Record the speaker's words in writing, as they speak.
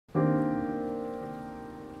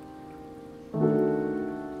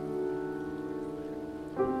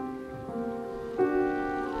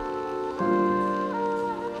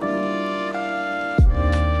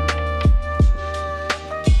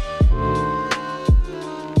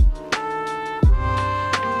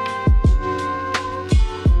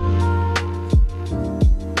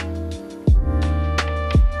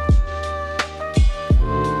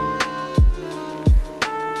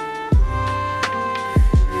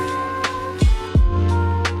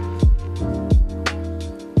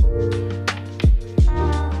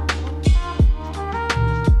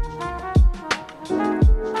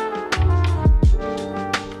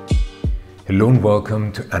Hello and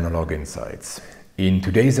welcome to Analog Insights. In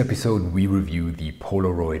today's episode, we review the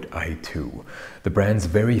Polaroid I-2, the brand's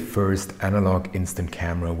very first analog instant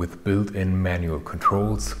camera with built-in manual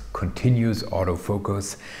controls, continuous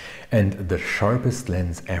autofocus, and the sharpest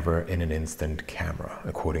lens ever in an instant camera,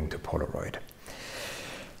 according to Polaroid.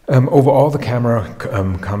 Overall, the camera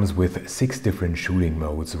comes with 6 different shooting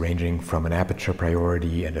modes, ranging from an aperture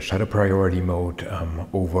priority and a shutter priority mode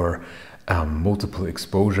over multiple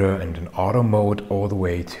exposure and an auto mode, all the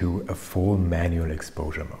way to a full manual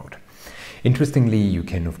exposure mode. Interestingly, you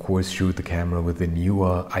can of course shoot the camera with the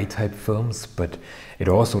newer I-type films, but it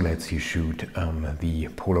also lets you shoot the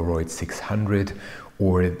Polaroid 600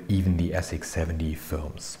 or even the SX70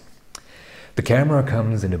 films. The camera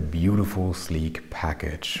comes in a beautiful, sleek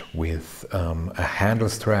package with a handle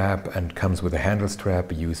strap, and comes with a handle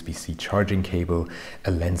strap, a USB-C charging cable,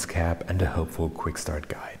 a lens cap, and a helpful quick start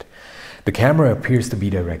guide. The camera appears to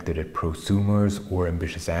be directed at prosumers or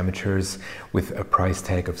ambitious amateurs, with a price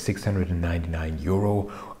tag of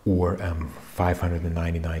 €699 or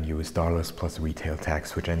 $599 plus retail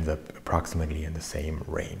tax, which ends up approximately in the same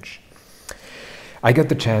range. I got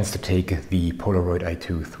the chance to take the Polaroid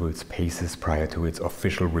I-2 through its paces prior to its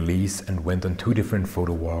official release and went on 2 different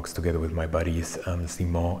photo walks together with my buddies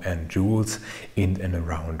Simon and Jules in and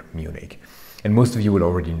around Munich. And most of you will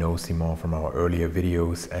already know Simon from our earlier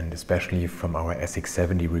videos, and especially from our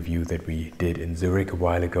SX70 review that we did in Zurich a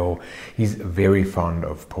while ago. He's very fond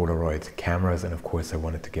of Polaroid cameras, and of course I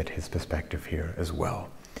wanted to get his perspective here as well.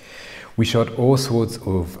 We shot all sorts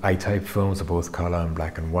of I-type films, both color and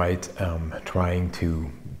black and white, trying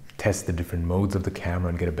to test the different modes of the camera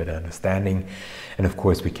and get a better understanding. And of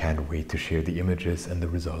course we can't wait to share the images and the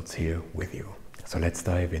results here with you. So let's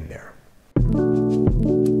dive in there.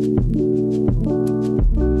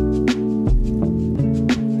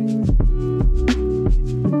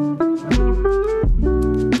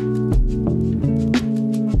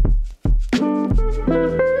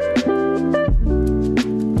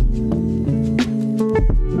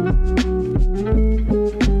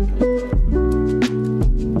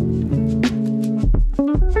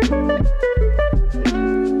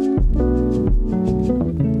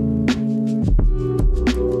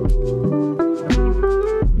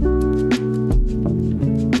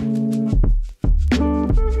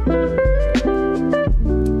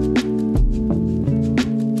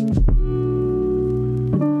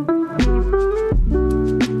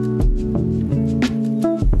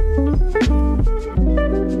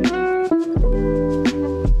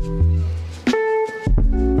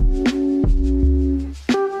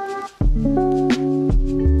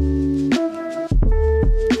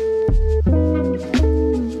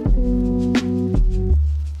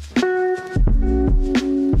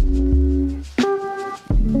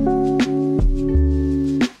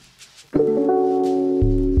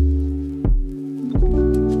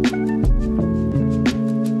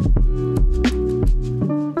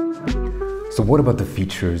 So what about the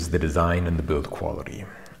features, the design, and the build quality?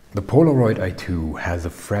 The Polaroid I-2 has a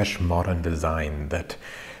fresh, modern design that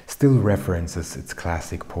still references its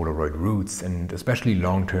classic Polaroid roots, and especially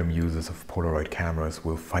long-term users of Polaroid cameras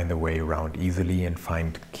will find their way around easily and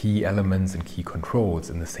find key elements and key controls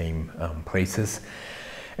in the same places.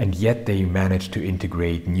 And yet they manage to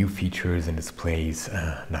integrate new features and displays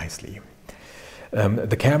nicely.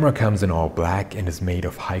 The camera comes in all black and is made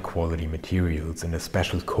of high quality materials, and a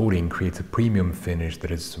special coating creates a premium finish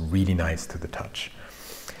that is really nice to the touch.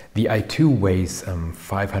 The I-2 weighs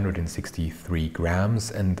 563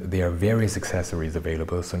 grams, and there are various accessories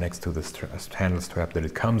available. So next to the handle strap that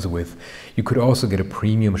it comes with, you could also get a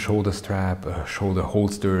premium shoulder strap, shoulder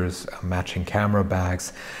holsters, matching camera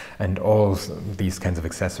bags, and all these kinds of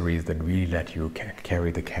accessories that really let you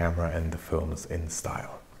carry the camera and the films in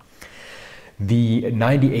style. The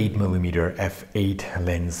 98mm f8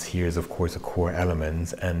 lens here is of course a core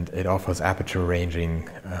element, and it offers aperture ranging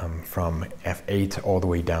from f8 all the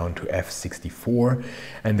way down to f64,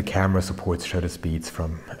 and the camera supports shutter speeds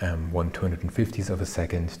from 1/250th of a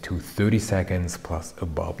second to 30 seconds plus a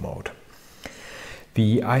bulb mode.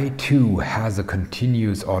 The I-2 has a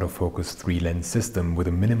continuous autofocus 3-lens system with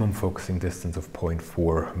a minimum focusing distance of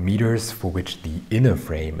 0.4 meters, for which the inner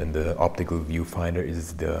frame in the optical viewfinder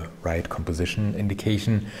is the right composition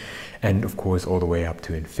indication, and of course all the way up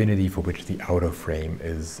to infinity, for which the outer frame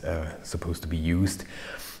is supposed to be used.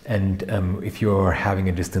 And if you're having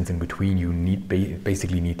a distance in between, you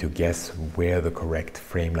basically need to guess where the correct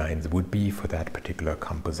frame lines would be for that particular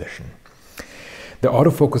composition. The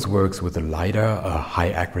autofocus works with a LiDAR, a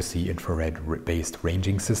high-accuracy infrared-based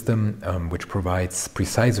ranging system, which provides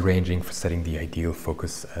precise ranging for setting the ideal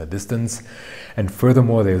focus distance. And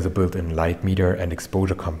furthermore, there's a built-in light meter and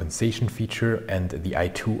exposure compensation feature, and the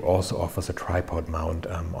i2 also offers a tripod mount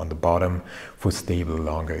on the bottom for stable,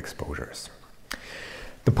 longer exposures.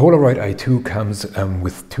 The Polaroid i2 comes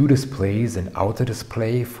with two displays, an outer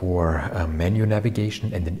display for menu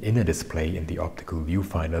navigation and an inner display in the optical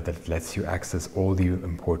viewfinder that lets you access all the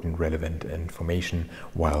important relevant information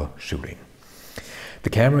while shooting.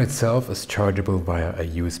 The camera itself is chargeable via a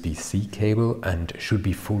USB-C cable and should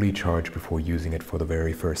be fully charged before using it for the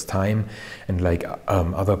very first time. And like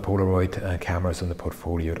other Polaroid cameras in the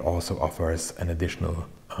portfolio, it also offers an additional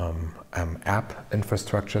app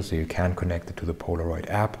infrastructure, so you can connect it to the Polaroid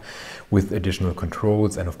app with additional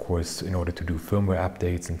controls, and of course in order to do firmware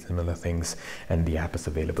updates and similar things, and the app is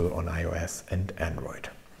available on iOS and Android.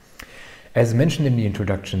 As mentioned in the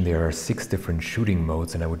introduction, there are 6 different shooting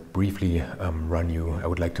modes, and I would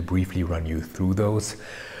like to briefly run you through those.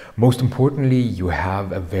 Most importantly, you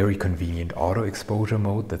have a very convenient auto exposure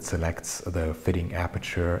mode that selects the fitting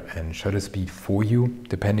aperture and shutter speed for you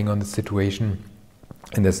depending on the situation.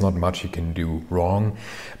 And there's not much you can do wrong,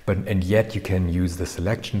 and yet you can use the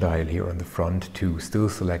selection dial here on the front to still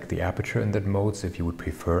select the aperture in that mode. So if you would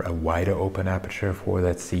prefer a wider open aperture for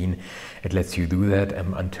that scene, it lets you do that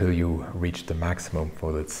until you reach the maximum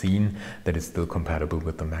for that scene that is still compatible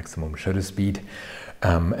with the maximum shutter speed.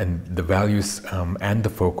 And the values and the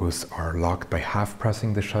focus are locked by half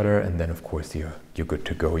pressing the shutter, and then of course you're good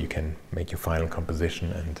to go. You can make your final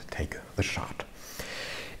composition and take the shot.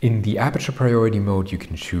 In the aperture priority mode, you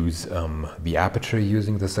can choose the aperture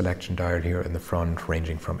using the selection dial here in the front,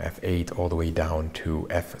 ranging from f8 all the way down to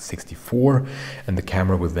f64, and the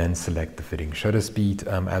camera will then select the fitting shutter speed,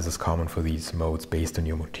 as is common for these modes, based on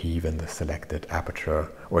your motif and the selected aperture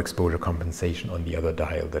or exposure compensation on the other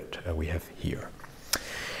dial that we have here.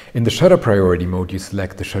 In the shutter priority mode, you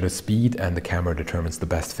select the shutter speed and the camera determines the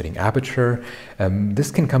best fitting aperture.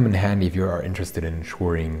 This can come in handy if you are interested in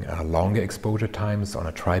ensuring longer exposure times on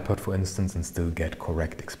a tripod, for instance, and still get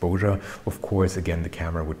correct exposure. Of course, again, the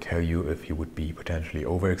camera would tell you if you would be potentially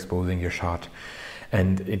overexposing your shot.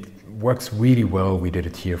 And it works really well. We did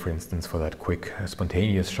it here, for instance, for that quick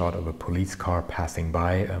spontaneous shot of a police car passing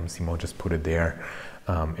by. Simon just put it there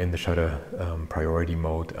in the shutter priority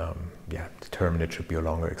mode. Determined it should be a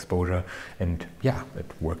longer exposure, and yeah, it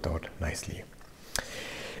worked out nicely.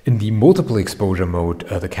 In the multiple exposure mode,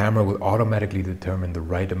 the camera will automatically determine the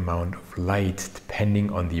right amount of light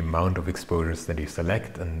depending on the amount of exposures that you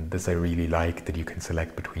select, and this I really like, that you can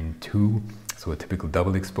select between 2, so a typical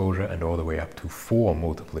double exposure, and all the way up to 4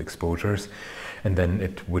 multiple exposures, and then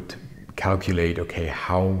it would calculate, okay,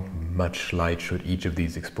 how much light should each of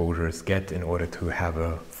these exposures get in order to have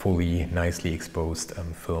a fully nicely exposed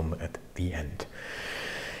film at the end.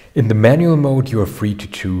 In the manual mode, you are free to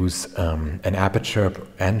choose an aperture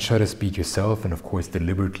and shutter speed yourself, and of course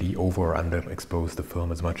deliberately over or underexpose the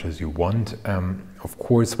film as much as you want. Of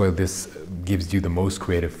course, while this gives you the most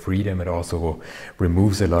creative freedom, it also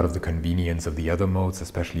removes a lot of the convenience of the other modes,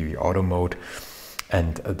 especially the auto mode.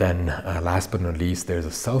 And then last but not least, there's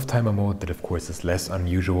a self-timer mode that of course is less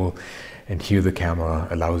unusual, and here the camera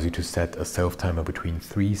allows you to set a self-timer between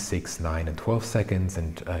 3, 6, 9 and 12 seconds,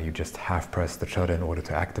 and you just half press the shutter in order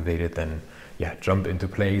to activate it, then jump into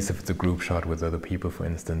place if it's a group shot with other people, for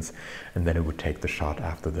instance, and then it would take the shot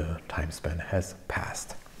after the time span has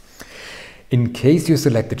passed. In case your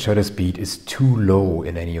selected shutter speed is too low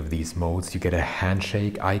in any of these modes, you get a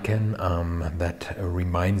handshake icon that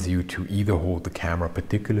reminds you to either hold the camera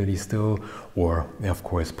particularly still or, of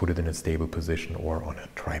course, put it in a stable position or on a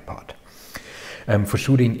tripod. For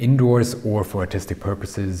shooting indoors or for artistic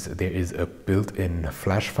purposes, there is a built-in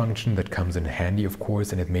flash function that comes in handy, of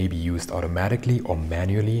course, and it may be used automatically or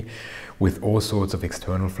manually with all sorts of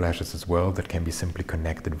external flashes as well that can be simply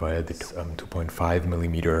connected via the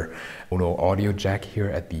 2.5mm mono audio jack here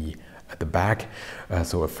at the back,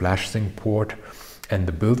 so a flash sync port. And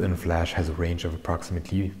the built-in flash has a range of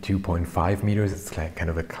approximately 2.5 meters. It's like kind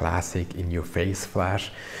of a classic in-your-face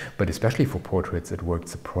flash, but especially for portraits, it worked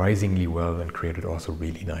surprisingly well and created also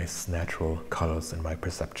really nice natural colors in my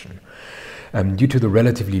perception. Due to the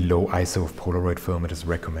relatively low ISO of Polaroid film, it is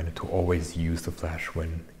recommended to always use the flash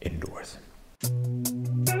when indoors.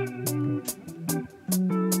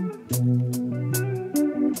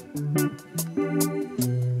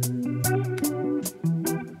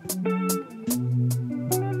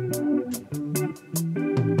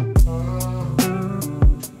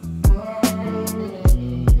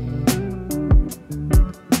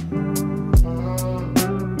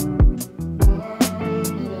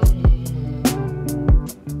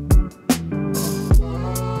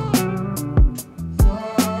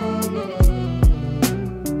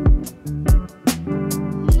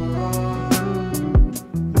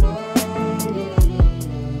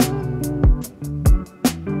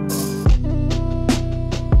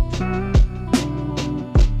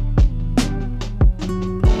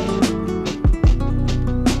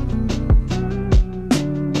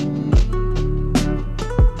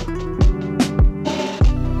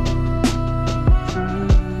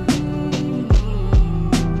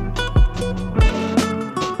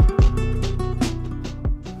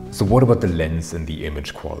 So what about the lens and the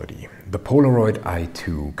image quality? The Polaroid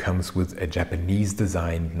I-2 comes with a Japanese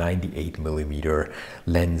designed 98mm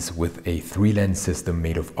lens with a 3-lens system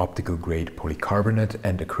made of optical grade polycarbonate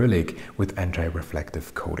and acrylic with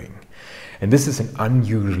anti-reflective coating. And this is an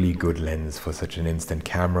unusually good lens for such an instant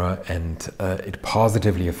camera, and it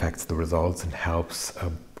positively affects the results and helps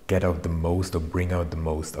get out the most or bring out the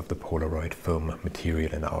most of the Polaroid film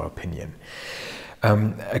material, in our opinion.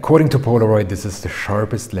 According to Polaroid, this is the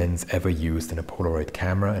sharpest lens ever used in a Polaroid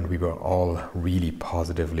camera, and we were all really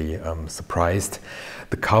positively surprised.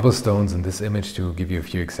 The cobblestones in this image, to give you a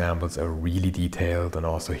few examples, are really detailed, and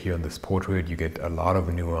also here in this portrait you get a lot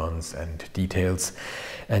of nuance and details.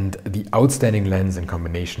 And the outstanding lens in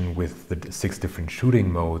combination with the 6 different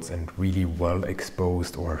shooting modes and really well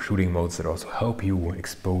exposed, or shooting modes that also help you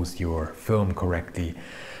expose your film correctly,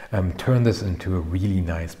 turn this into a really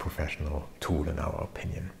nice professional tool, in our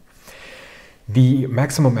opinion. The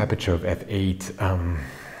maximum aperture of f8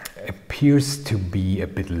 appears to be a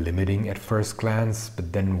bit limiting at first glance,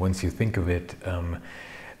 but then once you think of it,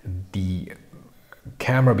 the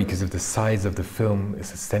camera, because of the size of the film,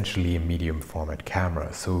 is essentially a medium format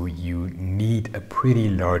camera, so you need a pretty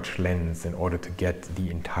large lens in order to get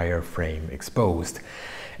the entire frame exposed.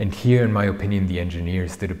 And here, in my opinion, the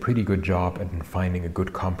engineers did a pretty good job at finding a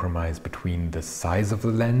good compromise between the size of the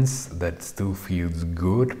lens that still feels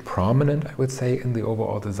good, prominent, I would say, in the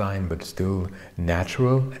overall design, but still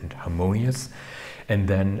natural and harmonious, and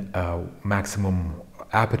then maximum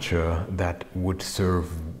aperture that would serve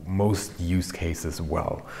most use cases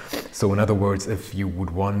well. So in other words, if you would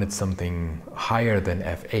want something higher than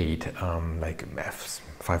f8, like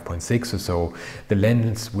f5.6 or so, the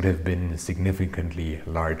lens would have been significantly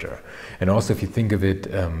larger. And also, if you think of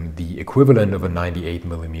it, the equivalent of a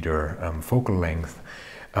 98mm focal length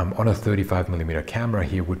on a 35mm camera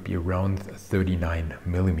here would be around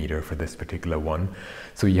 39mm for this particular one.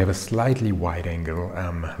 So you have a slightly wide angle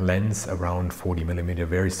lens around 40mm,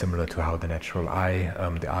 very similar to how the natural eye,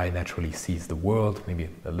 the eye naturally sees the world, maybe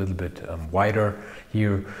a little bit wider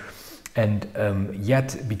here. And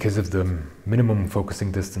yet, because of the minimum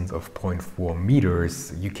focusing distance of 0.4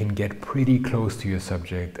 meters, you can get pretty close to your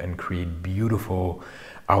subject and create beautiful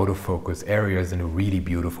out of focus areas and a really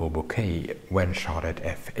beautiful bokeh when shot at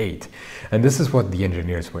f8. And this is what the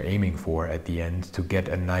engineers were aiming for at the end, to get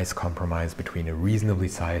a nice compromise between a reasonably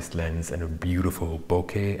sized lens and a beautiful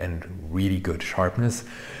bokeh and really good sharpness.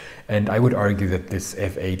 And I would argue that this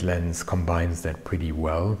f8 lens combines that pretty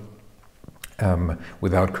well,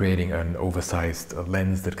 without creating an oversized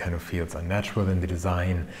lens that kind of feels unnatural in the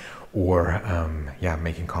design, or yeah,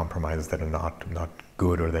 making compromises that are not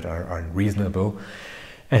good or that are unreasonable.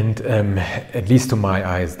 And at least to my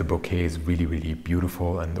eyes, the bokeh is really, really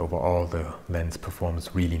beautiful, and overall the lens performs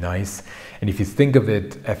really nice. And if you think of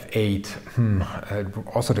it, f8 it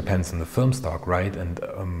also depends on the film stock, right? And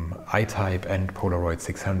I-type and Polaroid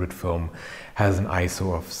 600 film has an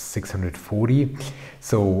ISO of 640.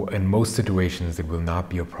 So in most situations, it will not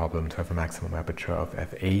be a problem to have a maximum aperture of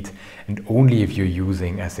f8. And only if you're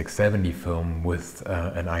using SX70 film with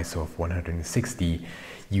an ISO of 160,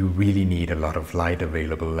 you really need a lot of light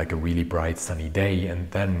available, like a really bright sunny day, and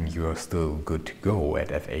then you're still good to go at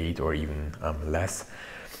f8 or even less.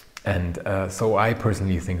 And so I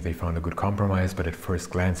personally think they found a good compromise, but at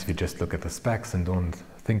first glance, if you just look at the specs and don't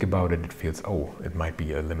think about it, it feels, oh, it might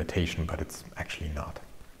be a limitation, but it's actually not.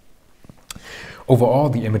 Overall,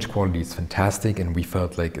 the image quality is fantastic, and we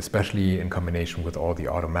felt like, especially in combination with all the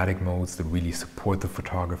automatic modes that really support the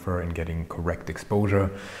photographer in getting correct exposure,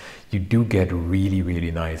 you do get really,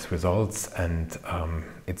 really nice results, and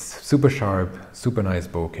it's super sharp, super nice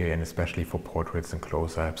bokeh, and especially for portraits and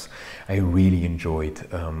close-ups, I really enjoyed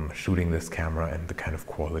shooting this camera and the kind of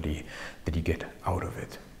quality that you get out of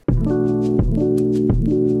it.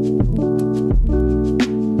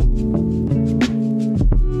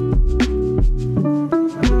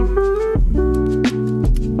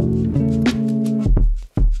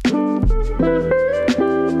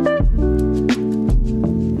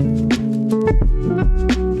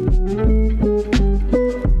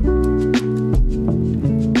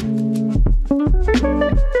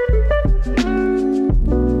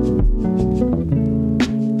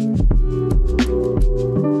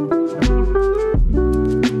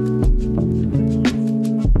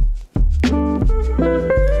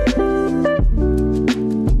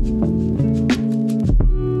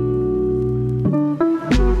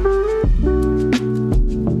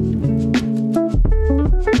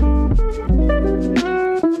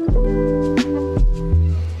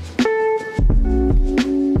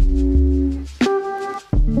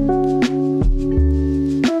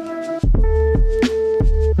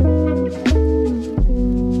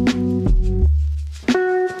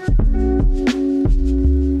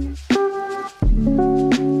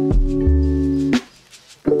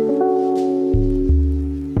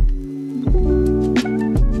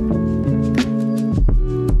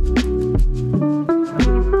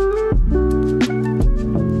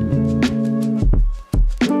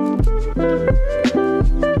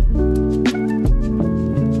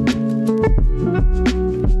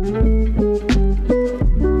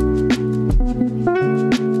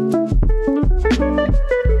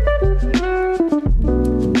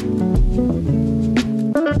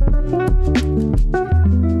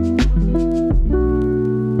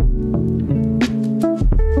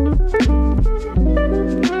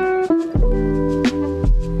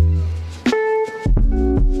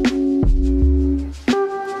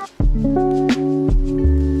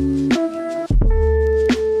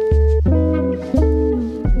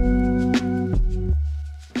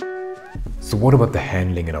 what about the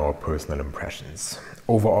handling and our personal impressions?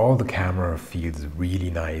 Overall, the camera feels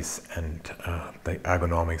really nice and the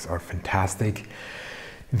ergonomics are fantastic.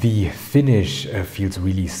 The finish feels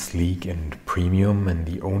really sleek and premium, and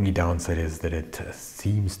the only downside is that it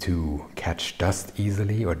seems to catch dust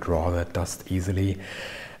easily or draw that dust easily.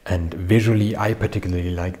 And visually, I particularly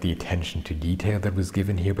like the attention to detail that was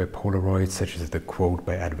given here by Polaroid, such as the quote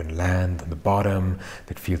by Edwin Land on the bottom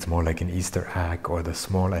that feels more like an Easter egg, or the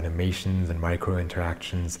small animations and micro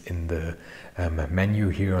interactions in the menu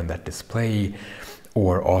here on that display,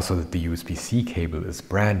 or also that the USB-C cable is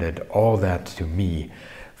branded. All that to me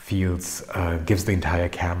gives the entire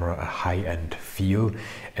camera a high-end feel,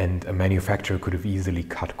 and a manufacturer could have easily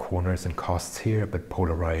cut corners and costs here, but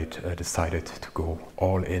Polaroid decided to go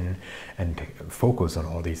all in and focus on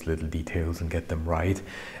all these little details and get them right.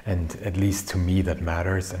 And at least to me that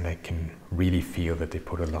matters, and I can really feel that they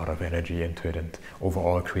put a lot of energy into it and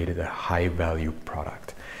overall created a high-value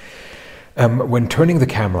product. When turning the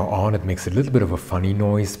camera on, it makes a little bit of a funny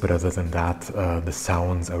noise, but other than that, the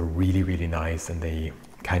sounds are really, really nice, and they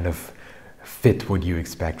kind of fit what you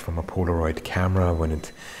expect from a Polaroid camera.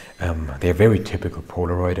 They're very typical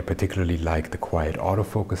Polaroid. I particularly like the quiet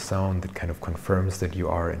autofocus sound that kind of confirms that you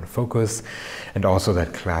are in focus, and also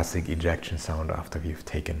that classic ejection sound after you've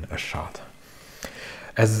taken a shot.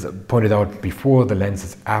 As pointed out before, the lens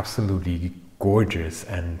is absolutely gorgeous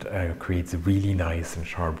and creates really nice and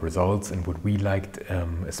sharp results. And what we liked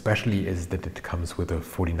especially is that it comes with a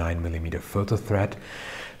 49mm filter thread.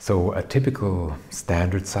 So a typical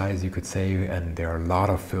standard size, you could say, and there are a lot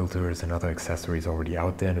of filters and other accessories already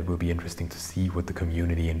out there, and it will be interesting to see what the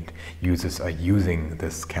community and users are using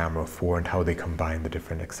this camera for and how they combine the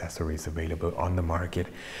different accessories available on the market,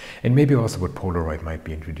 and maybe also what Polaroid might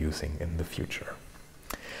be introducing in the future.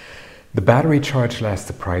 The battery charge lasts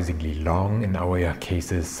surprisingly long. In our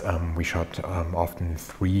cases, we shot often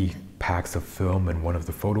 3 packs of film in one of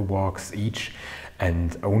the photo walks each,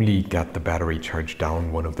 and only got the battery charge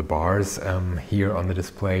down one of the bars here on the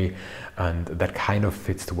display. And that kind of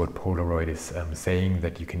fits to what Polaroid is saying,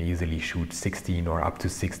 that you can easily shoot 16 or up to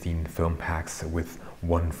 16 film packs with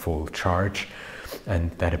one full charge.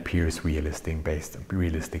 And that appears realistic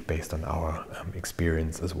based on our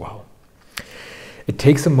experience as well. It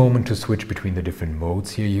takes a moment to switch between the different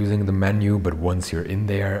modes here using the menu, but once you're in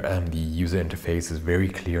there, the user interface is very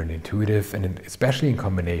clear and intuitive, and especially in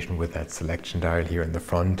combination with that selection dial here in the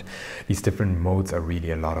front, these different modes are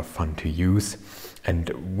really a lot of fun to use.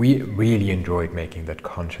 And we really enjoyed making that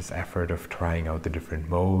conscious effort of trying out the different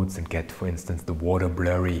modes and get, for instance, the water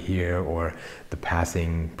blurry here, or the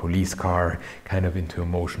passing police car kind of into a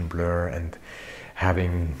motion blur, and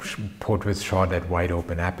having portraits shot at wide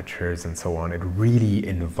open apertures and so on. It really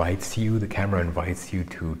invites you, the camera invites you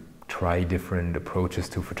to try different approaches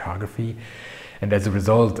to photography. And as a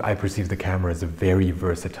result, I perceive the camera as a very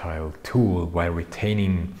versatile tool while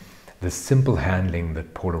retaining the simple handling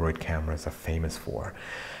that Polaroid cameras are famous for.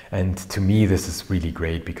 And to me, this is really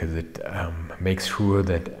great because it makes sure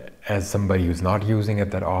that as somebody who's not using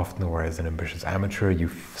it that often, or as an ambitious amateur, you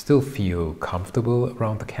still feel comfortable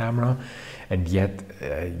around the camera, and yet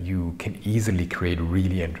you can easily create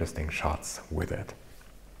really interesting shots with it.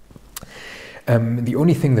 The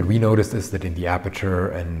only thing that we noticed is that in the aperture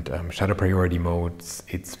and shutter priority modes,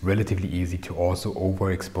 it's relatively easy to also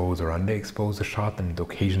overexpose or underexpose a shot, and it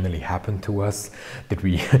occasionally happened to us that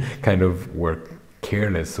we kind of were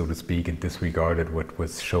careless, so to speak, and disregarded what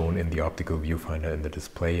was shown in the optical viewfinder in the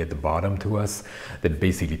display at the bottom to us, that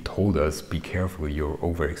basically told us, be careful, you're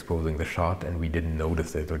overexposing the shot, and we didn't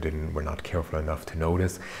notice it, or were not careful enough to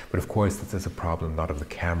notice. But of course, this is a problem not of the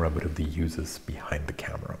camera, but of the users behind the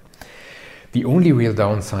camera. The only real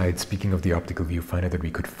downside, speaking of the optical viewfinder, that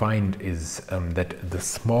we could find is that the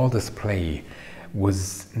small display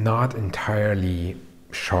was not entirely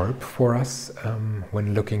sharp for us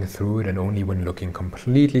when looking through it, and only when looking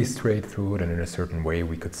completely straight through it and in a certain way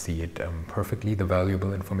we could see it perfectly, the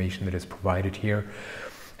valuable information that is provided here.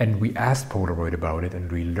 And we asked Polaroid about it,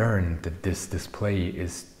 and we learned that this display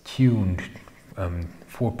is tuned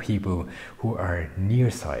for people who are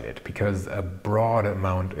nearsighted, because a broad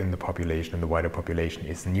amount in the population, in the wider population,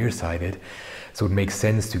 is nearsighted. So it makes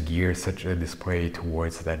sense to gear such a display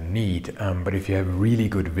towards that need. But if you have really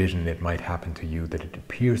good vision, it might happen to you that it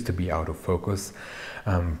appears to be out of focus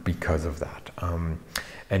because of that.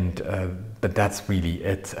 But that's really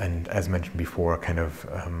it. And as mentioned before, kind of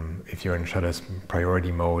if you're in shutter's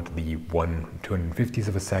priority mode, the 1/250th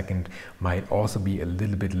of a second might also be a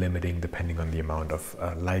little bit limiting depending on the amount of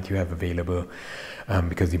light you have available,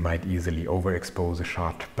 because you might easily overexpose a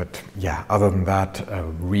shot. But yeah, other than that, a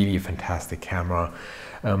really fantastic camera.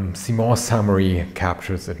 Simon's summary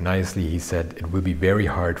captures it nicely. He said, "It will be very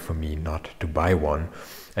hard for me not to buy one."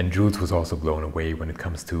 And Jules was also blown away when it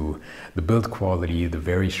comes to the build quality, the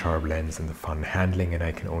very sharp lens, and the fun handling, and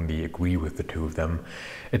I can only agree with the two of them.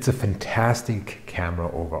 It's a fantastic camera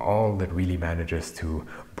overall that really manages to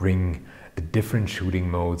bring the different shooting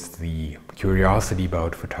modes, the curiosity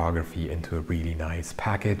about photography into a really nice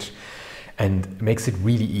package, and makes it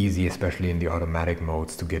really easy, especially in the automatic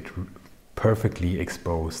modes, to get perfectly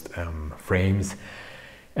exposed frames.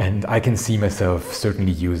 And I can see myself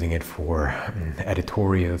certainly using it for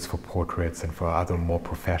editorials, for portraits, and for other more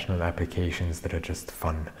professional applications that are just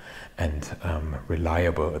fun and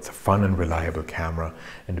reliable. It's a fun and reliable camera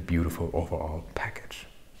and a beautiful overall package.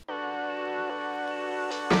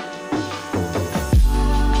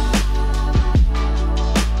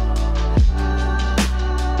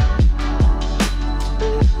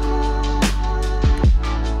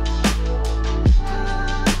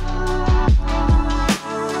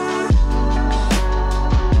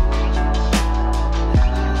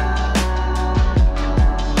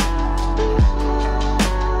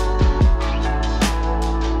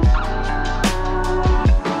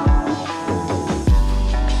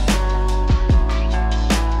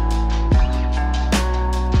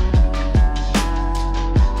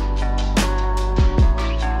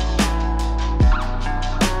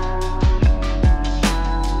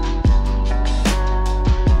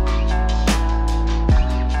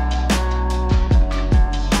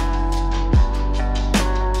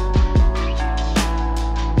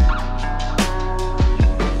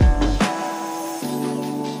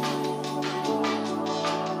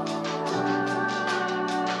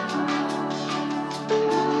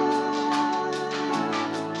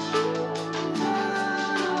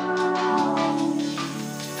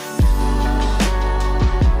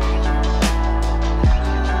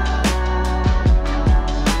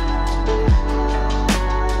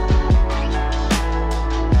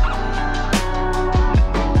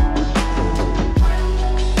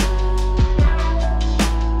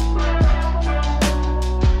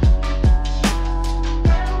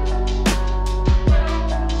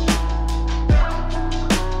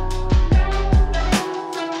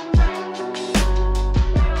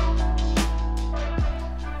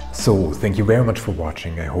 So, thank you very much for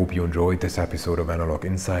watching. I hope you enjoyed this episode of Analog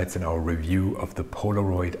Insights and our review of the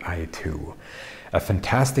Polaroid I-2. A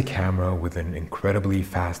fantastic camera with an incredibly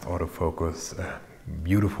fast autofocus, a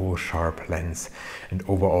beautiful sharp lens, and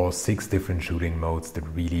overall 6 different shooting modes that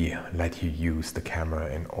really let you use the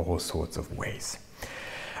camera in all sorts of ways.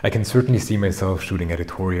 I can certainly see myself shooting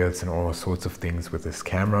editorials and all sorts of things with this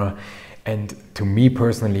camera. And to me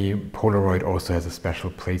personally, Polaroid also has a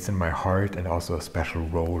special place in my heart and also a special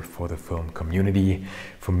role for the film community.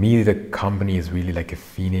 For me, the company is really like a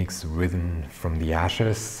phoenix risen from the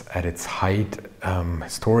ashes. At its height,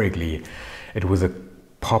 historically, it was a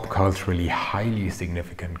pop culturally highly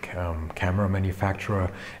significant camera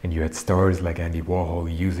manufacturer, and you had stars like Andy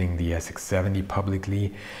Warhol using the SX70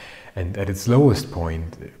 publicly. And at its lowest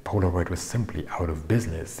point, Polaroid was simply out of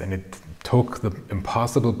business, and it took the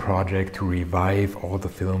impossible project to revive all the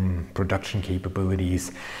film production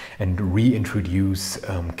capabilities and reintroduce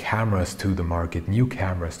cameras to the market, new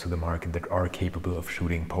cameras to the market that are capable of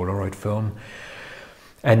shooting Polaroid film.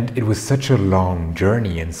 And it was such a long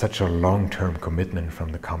journey and such a long-term commitment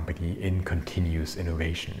from the company in continuous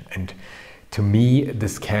innovation. And to me,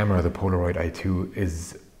 this camera, the Polaroid I-2,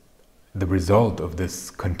 is the result of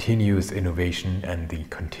this continuous innovation and the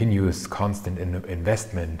continuous constant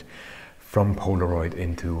investment from Polaroid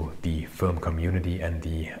into the film community and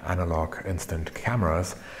the analog instant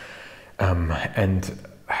cameras. And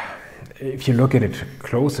if you look at it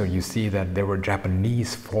closer, you see that there were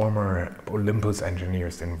Japanese former Olympus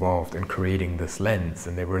engineers involved in creating this lens,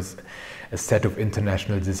 and there was a set of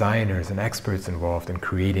international designers and experts involved in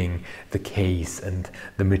creating the case and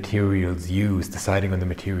the materials used, deciding on the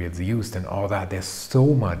materials used and all that. There's so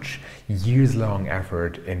much years-long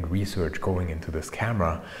effort and research going into this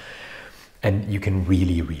camera, and you can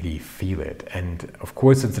really, really feel it. And of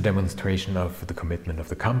course, it's a demonstration of the commitment of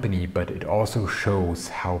the company, but it also shows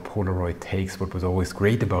how Polaroid takes what was always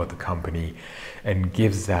great about the company and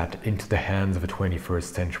gives that into the hands of a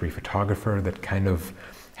 21st century photographer that kind of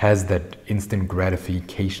has that instant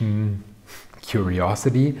gratification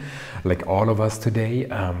curiosity, like all of us today.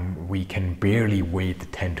 We can barely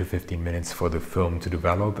wait 10 to 15 minutes for the film to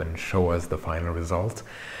develop and show us the final result.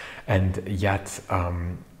 And yet,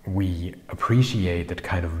 we appreciate that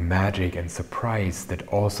kind of magic and surprise that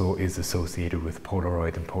also is associated with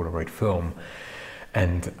Polaroid and Polaroid film.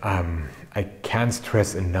 And I can't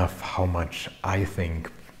stress enough how much I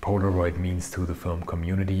think Polaroid means to the film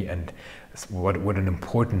community, and what an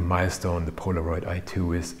important milestone the Polaroid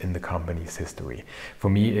I-2 is in the company's history. For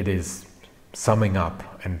me, it is summing up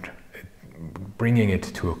and bringing it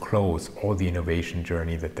to a close all the innovation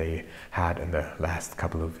journey that they had in the last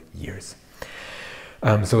couple of years.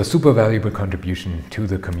 So a super valuable contribution to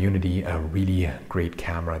the community, a really great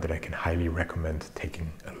camera that I can highly recommend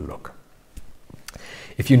taking a look.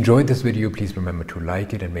 If you enjoyed this video, please remember to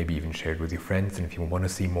like it and maybe even share it with your friends. And if you want to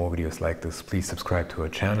see more videos like this, please subscribe to our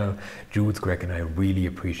channel. Jules, Greg and I really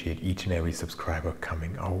appreciate each and every subscriber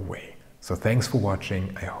coming our way. So thanks for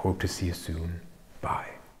watching. I hope to see you soon.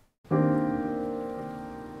 Bye.